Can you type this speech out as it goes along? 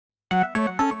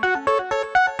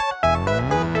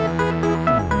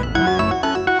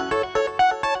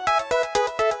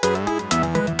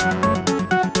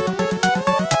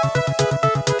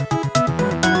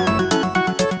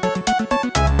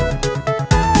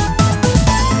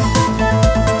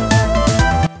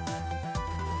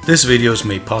This video is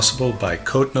made possible by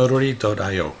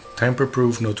codenotary.io,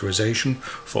 tamper-proof notarization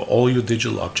for all your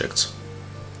digital objects.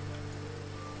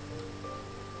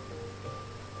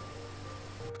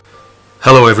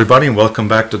 Hello everybody and welcome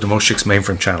back to the moshix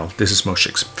mainframe channel. This is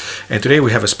moshix, and today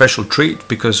we have a special treat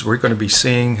because we're going to be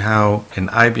seeing how an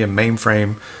IBM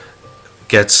mainframe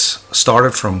gets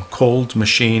started from cold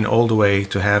machine all the way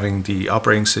to having the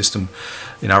operating system,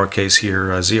 in our case here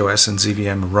ZOS and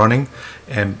ZVM running,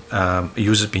 and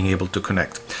users being able to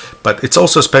connect. But it's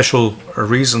also a special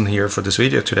reason here for this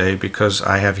video today because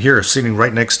I have here sitting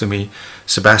right next to me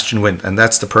Sebastian Wind, and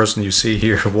that's the person you see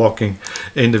here walking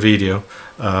in the video.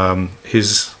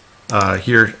 He's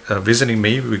here visiting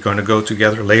me. We're going to go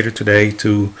together later today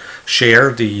to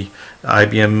share the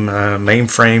IBM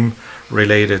mainframe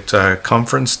related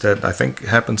conference that I think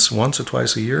happens once or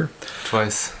twice a year?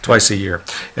 Twice a year.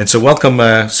 And so welcome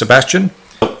Sebastian.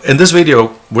 In this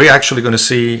video we're actually going to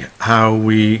see how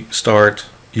we start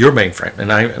your mainframe,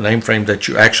 a mainframe that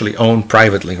you actually own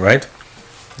privately, right?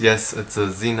 Yes, it's a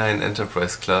Z9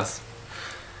 Enterprise class.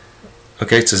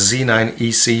 Okay, it's a Z9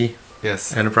 EC.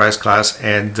 Yes. Enterprise class.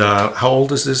 And how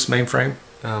old is this mainframe?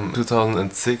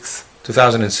 2006.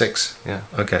 2006. Yeah.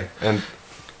 Okay. And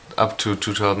up to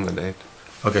 2008.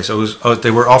 Okay, so it was, they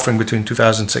were offering between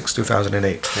 2006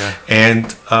 2008. Yeah.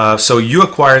 And so you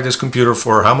acquired this computer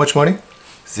for how much money?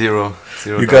 Zero.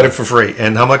 You got it for free.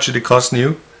 And how much did it cost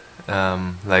you?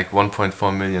 Like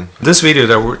 1.4 million. This video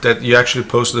that you actually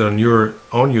posted on your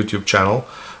own YouTube channel,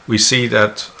 we see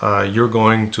that you're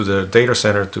going to the data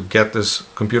center to get this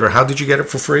computer. How did you get it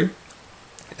for free?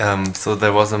 So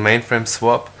there was a mainframe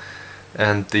swap,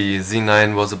 and the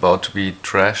Z9 was about to be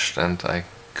trashed, and I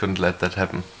couldn't let that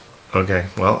happen. Okay,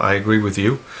 well, I agree with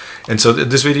you. And so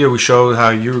this video we show how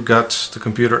you got the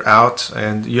computer out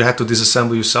and you had to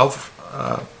disassemble yourself.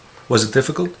 Was it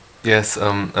difficult? Yes,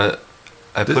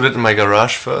 I put it in my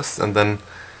garage first, and then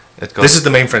it got... This is the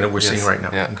mainframe that we're seeing right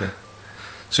now. Yeah. Okay.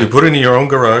 So you put it in your own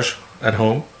garage at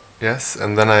home? Yes,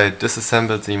 and then I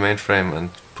disassembled the mainframe and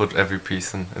put every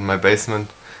piece in my basement.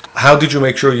 How did you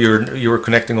make sure you were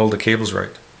connecting all the cables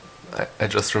right? I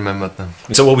just remembered them.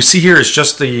 So what we see here is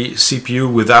just the CPU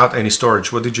without any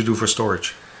storage. What did you do for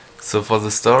storage? So for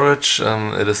the storage,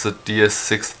 it is a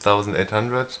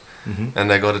DS6800,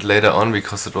 and I got it later on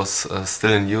because it was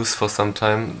still in use for some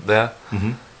time there.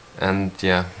 And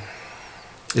yeah.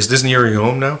 Is this near your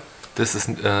home now? This is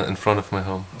in front of my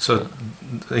home. So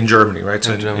in Germany, right?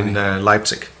 So in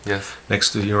Leipzig. Yes.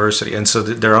 Next to the university. And so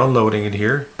they're unloading it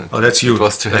here. Oh, that's you.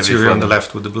 That's you here on the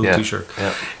left with the blue t-shirt.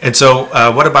 Yeah. And so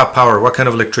what about power? What kind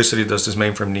of electricity does this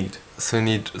mainframe need? So you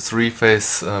need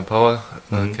three-phase power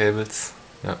cables.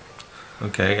 Yeah.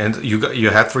 Okay. And you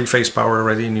had three-phase power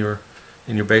already in your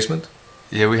basement?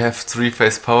 Yeah, we have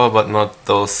three-phase power, but not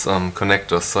those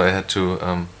connectors. So I had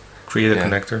to create a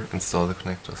connector. Install the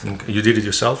connectors. Okay. You did it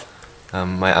yourself?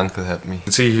 My uncle helped me. You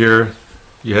can see here,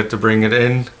 you had to bring it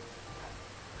in.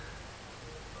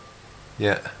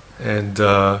 Yeah. And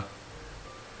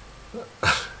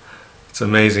it's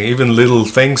amazing. Even little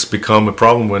things become a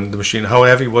problem when the machine... How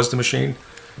heavy was the machine?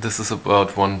 This is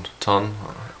about 1 ton.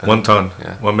 1 ton?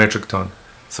 Yeah. 1 metric ton.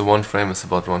 So one frame is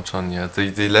about 1 ton, yeah.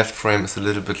 The left frame is a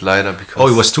little bit lighter because... Oh,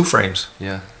 it was 2 frames?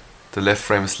 Yeah. The left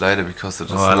frame is lighter because it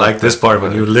is... Oh, I like this part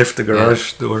when you lift the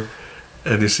garage door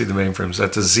and you see the mainframes.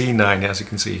 That's a Z9, as you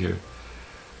can see here.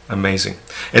 Amazing.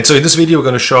 And so in this video we're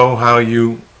going to show how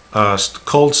you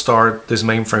cold start this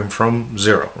mainframe from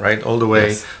zero, right? All the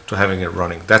way to having it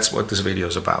running. That's what this video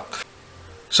is about.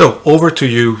 So over to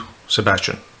you,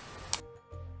 Sebastian.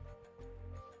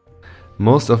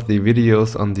 Most of the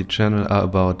videos on the channel are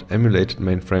about emulated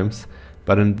mainframes,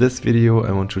 but in this video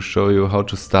I want to show you how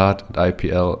to start at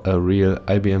IPL a real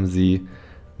IBM Z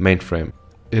mainframe.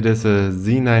 It is a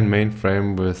Z9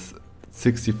 mainframe with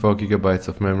 64 GB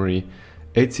of memory,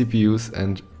 8 CPUs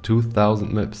and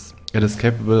 2000 MIPS. It is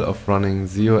capable of running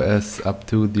ZOS up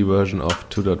to the version of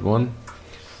 2.1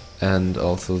 and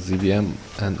also ZVM.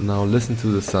 And now listen to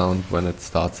the sound when it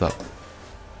starts up.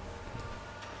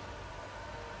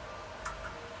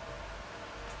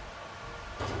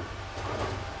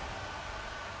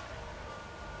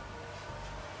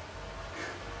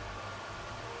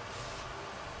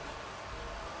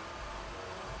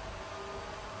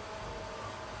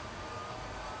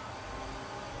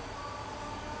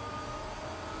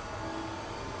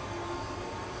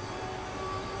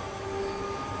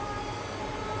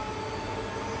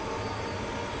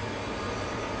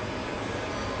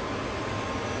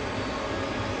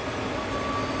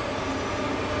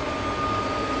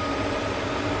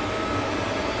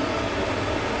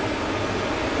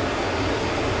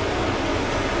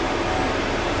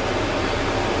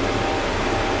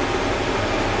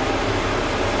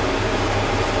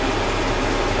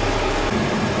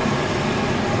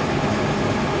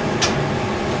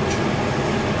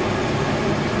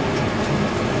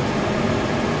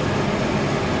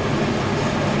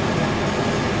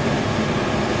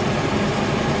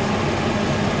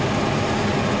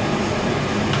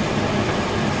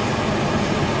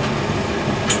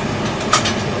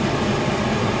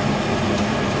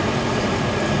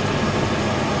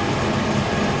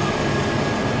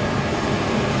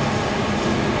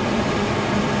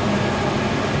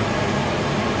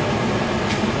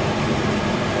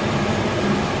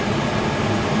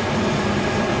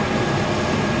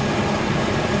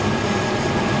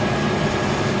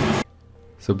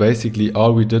 So basically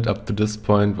all we did up to this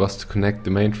point was to connect the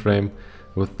mainframe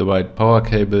with the right power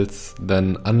cables,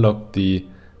 then unlock the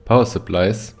power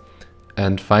supplies,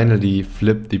 and finally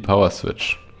flip the power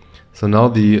switch. So now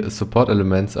the support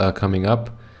elements are coming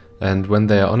up, and when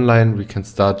they are online we can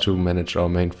start to manage our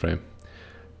mainframe.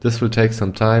 This will take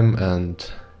some time, and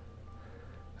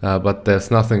but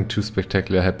there's nothing too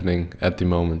spectacular happening at the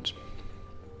moment.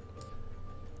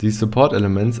 These support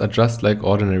elements are just like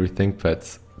ordinary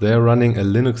ThinkPads. They are running a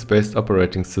Linux-based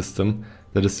operating system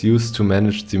that is used to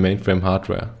manage the mainframe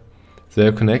hardware. They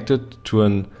are connected to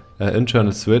an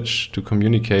internal switch to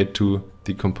communicate to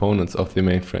the components of the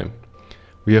mainframe.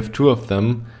 We have 2 of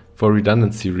them for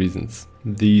redundancy reasons.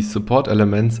 The support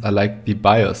elements are like the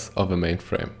BIOS of a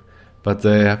mainframe, but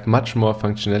they have much more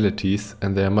functionalities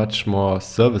and they are much more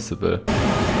serviceable. It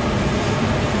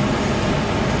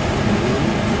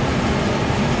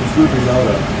should be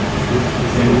louder.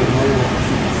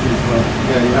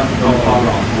 Yeah, you have to go far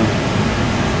off.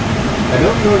 I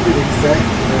don't know the exact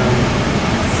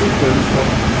sequence of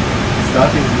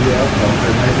starting the aircraft,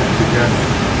 and I have to guess.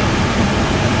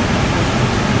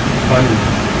 Funny.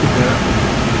 Yeah.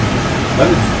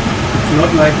 But it's not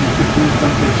like you could do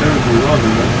something terribly wrong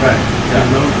in that track.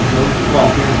 Yeah. No, well,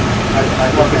 I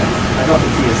got the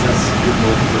TSS with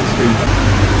the screen.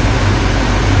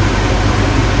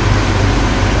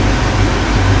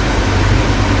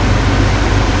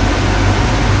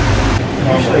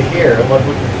 Usually here, what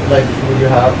would you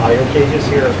have IO cages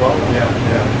here as well? Yeah.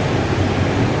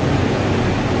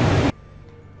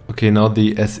 Okay, now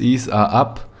the SEs are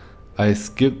up. I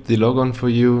skipped the logon for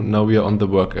you. Now we are on the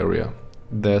work area.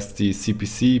 There's the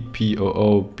CPC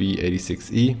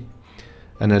P00B86E,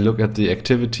 and I look at the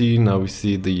activity. Now we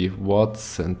see the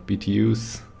watts and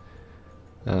BTUs.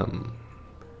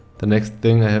 The next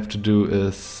thing I have to do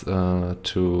is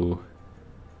to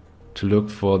look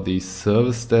for the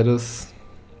service status.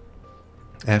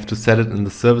 I have to set it in the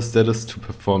service status to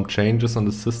perform changes on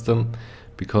the system,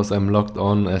 because I'm logged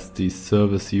on as the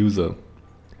service user.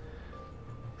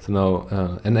 So now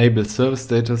enable service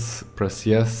status, press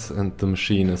yes, and the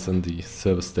machine is in the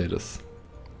service status.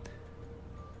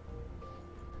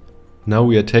 Now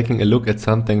we are taking a look at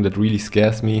something that really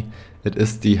scares me. It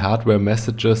is the hardware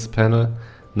messages panel.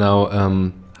 Now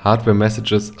hardware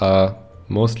messages are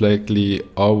most likely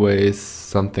always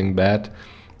something bad.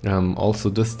 Also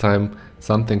this time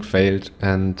something failed,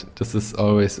 and this is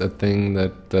always a thing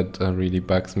that really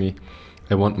bugs me.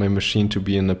 I want my machine to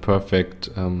be in a perfect,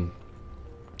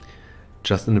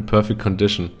 just in a perfect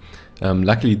condition.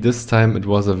 Luckily this time it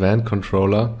was a WAN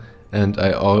controller, and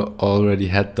I already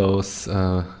had those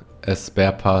as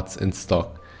spare parts in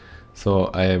stock.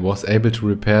 So I was able to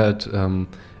repair it,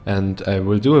 and I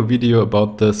will do a video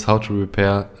about this, how to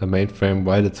repair a mainframe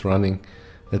while it's running.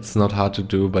 It's not hard to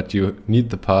do, but you need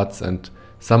the parts, and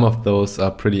some of those are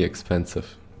pretty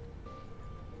expensive.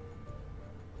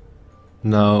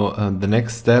 Now the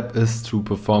next step is to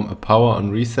perform a power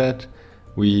on reset.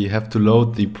 We have to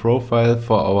load the profile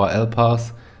for our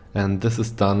LPAS, and this is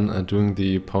done during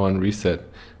the power on reset.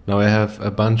 Now I have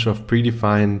a bunch of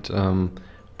predefined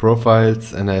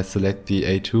profiles, and I select the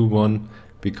A2 one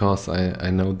because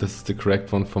I know this is the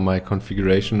correct one for my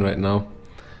configuration right now.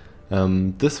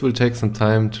 This will take some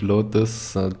time to load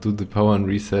this, do the power on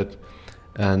reset,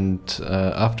 and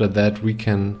after that we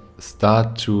can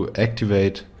start to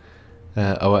activate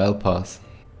our LPAS.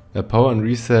 A power on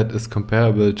reset is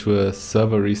comparable to a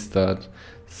server restart,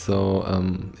 so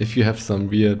if you have some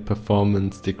weird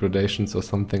performance degradations or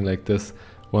something like this,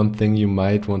 one thing you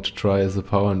might want to try is a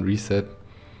power on reset.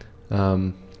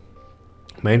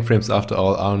 Mainframes, after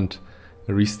all, aren't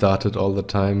restarted all the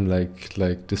time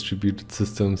like distributed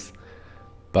systems,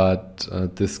 but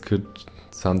this could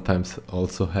sometimes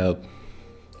also help.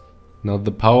 Now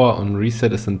the power on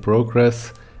reset is in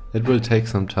progress. It will take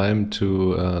some time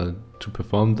to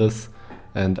perform this,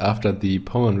 and after the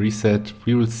power on reset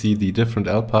we will see the different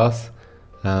LPAS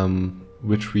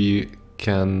which we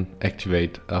can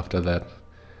activate after that.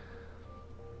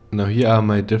 Now here are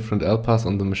my different LPAS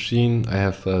on the machine. I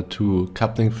have 2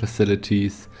 coupling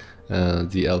facilities,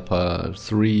 the LPA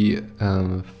 3,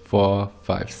 4,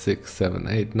 5, 6, 7,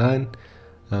 8, 9.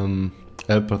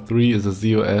 LPA 3 is a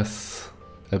ZOS,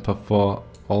 LPA 4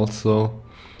 also,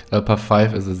 LPA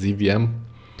 5 is a ZVM,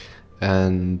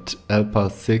 and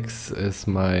LPA 6 is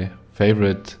my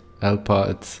favorite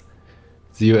LPA, it's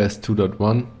ZOS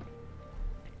 2.1.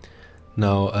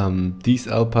 Now these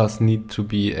LPAs need to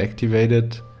be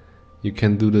activated. You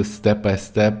can do this step by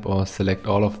step or select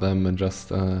all of them and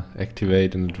just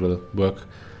activate, and it will work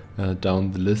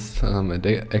down the list and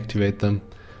activate them.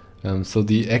 So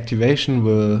the activation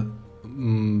will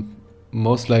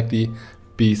most likely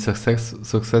be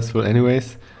successful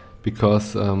anyways,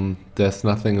 because there's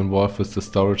nothing involved with the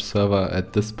storage server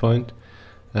at this point.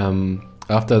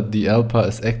 After the LPAR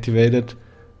is activated,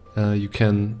 you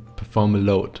can perform a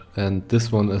load, and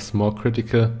this one is more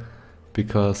critical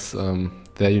because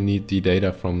there you need the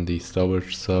data from the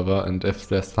storage server, and if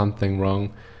there's something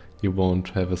wrong, you won't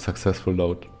have a successful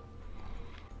load.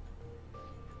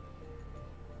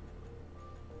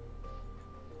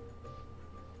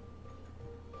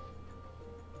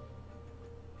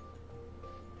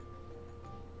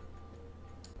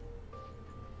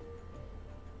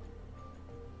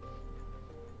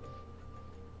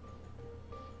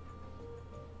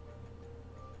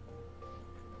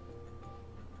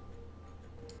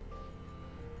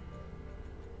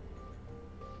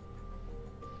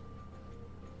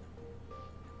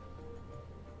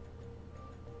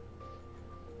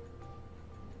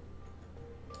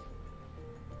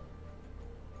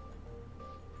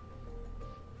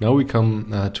 Now we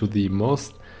come to the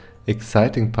most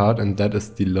exciting part, and that is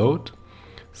the load.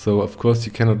 So of course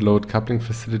you cannot load coupling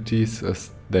facilities as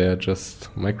they are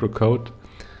just microcode,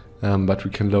 but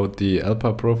we can load the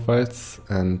LPAR profiles,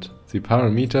 and the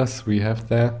parameters we have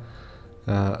there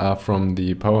are from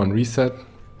the power and reset.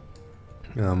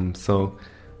 One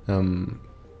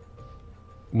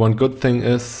good thing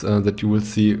is that you will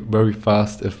see very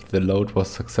fast if the load was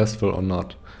successful or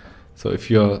not. So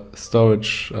if your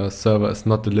storage server is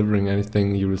not delivering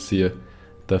anything, you will see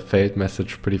the failed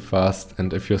message pretty fast,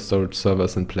 and if your storage server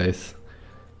is in place,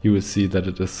 you will see that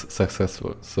it is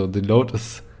successful. So the load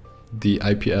is the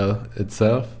IPL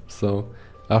itself. So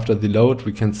after the load,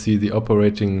 we can see the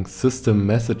operating system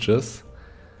messages,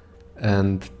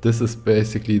 and this is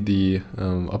basically the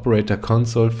operator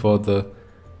console for the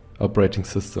operating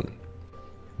system.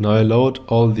 Now I load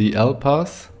all the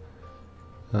LPARs.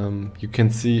 You can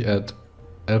see at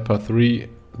LPAR 3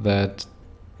 that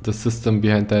the system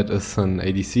behind that is an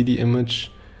ADCD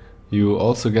image. You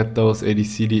also get those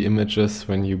ADCD images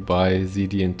when you buy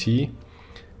ZD&T.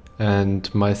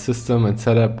 And my system and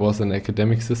setup was an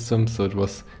academic system, so it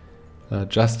was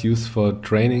just used for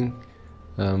training.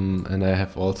 And I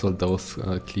have also those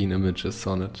clean images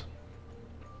on it.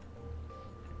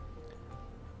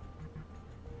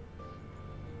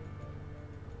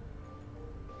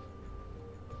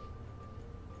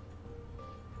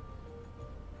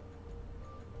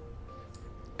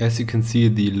 As you can see,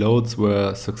 the loads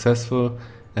were successful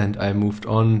and I moved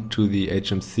on to the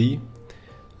HMC.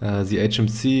 The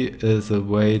HMC is a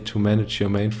way to manage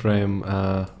your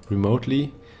mainframe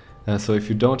remotely. So if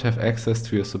you don't have access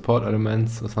to your support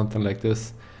elements or something like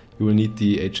this, you will need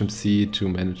the HMC to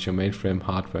manage your mainframe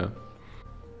hardware.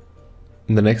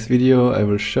 In the next video I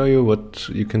will show you what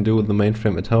you can do with the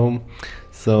mainframe at home.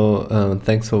 So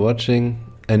thanks for watching.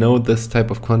 I know this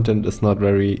type of content is not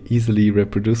very easily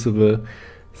reproducible,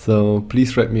 so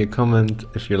please write me a comment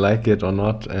if you like it or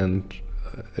not, and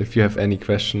if you have any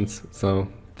questions. So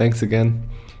thanks again,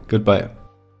 goodbye.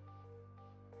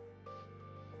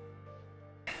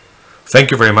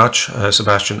 Thank you very much,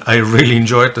 Sebastian. I really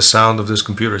enjoyed the sound of this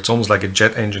computer. It's almost like a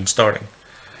jet engine starting.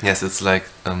 Yes, it's like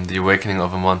the awakening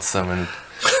of a monster when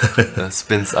it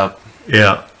spins up.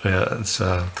 Yeah, it's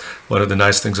one of the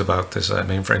nice things about this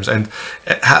mainframes. And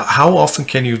how often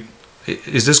can you,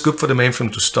 is this good for the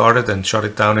mainframe to start it and shut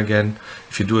it down again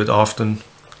if you do it often?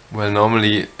 Well,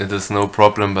 normally it is no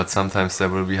problem, but sometimes there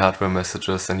will be hardware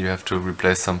messages and you have to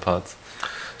replace some parts.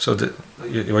 So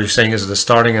what you're saying is the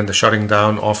starting and the shutting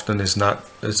down often is not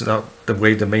the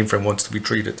way the mainframe wants to be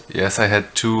treated. Yes, I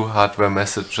had 2 hardware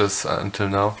messages until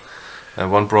now.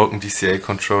 One broken DCA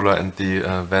controller and the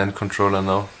WAN controller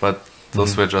now, but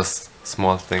those were just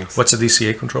small things. What's a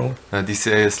DCA controller?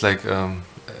 DCA is like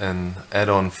an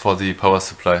add-on for the power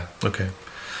supply. Okay.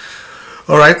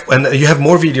 All right, and you have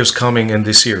more videos coming in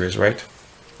this series, right?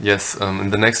 Yes, in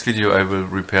the next video I will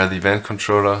repair the WAN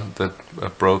controller that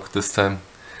broke this time,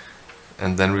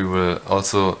 and then we will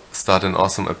also start an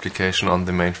awesome application on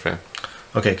the mainframe.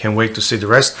 Okay, can't wait to see the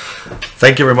rest.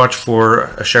 Thank you very much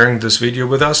for sharing this video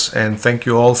with us, and thank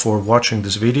you all for watching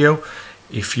this video.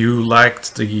 If you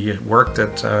liked the work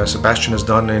that Sebastian has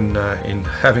done in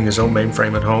having his own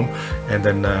mainframe at home and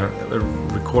then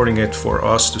recording it for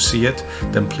us to see it,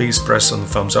 then please press on the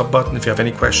thumbs up button. If you have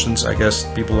any questions, I guess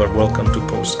people are welcome to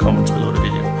post comments below the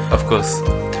video. Of course.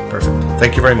 Perfect.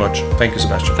 Thank you very much. Thank you,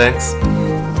 Sebastian. Thanks.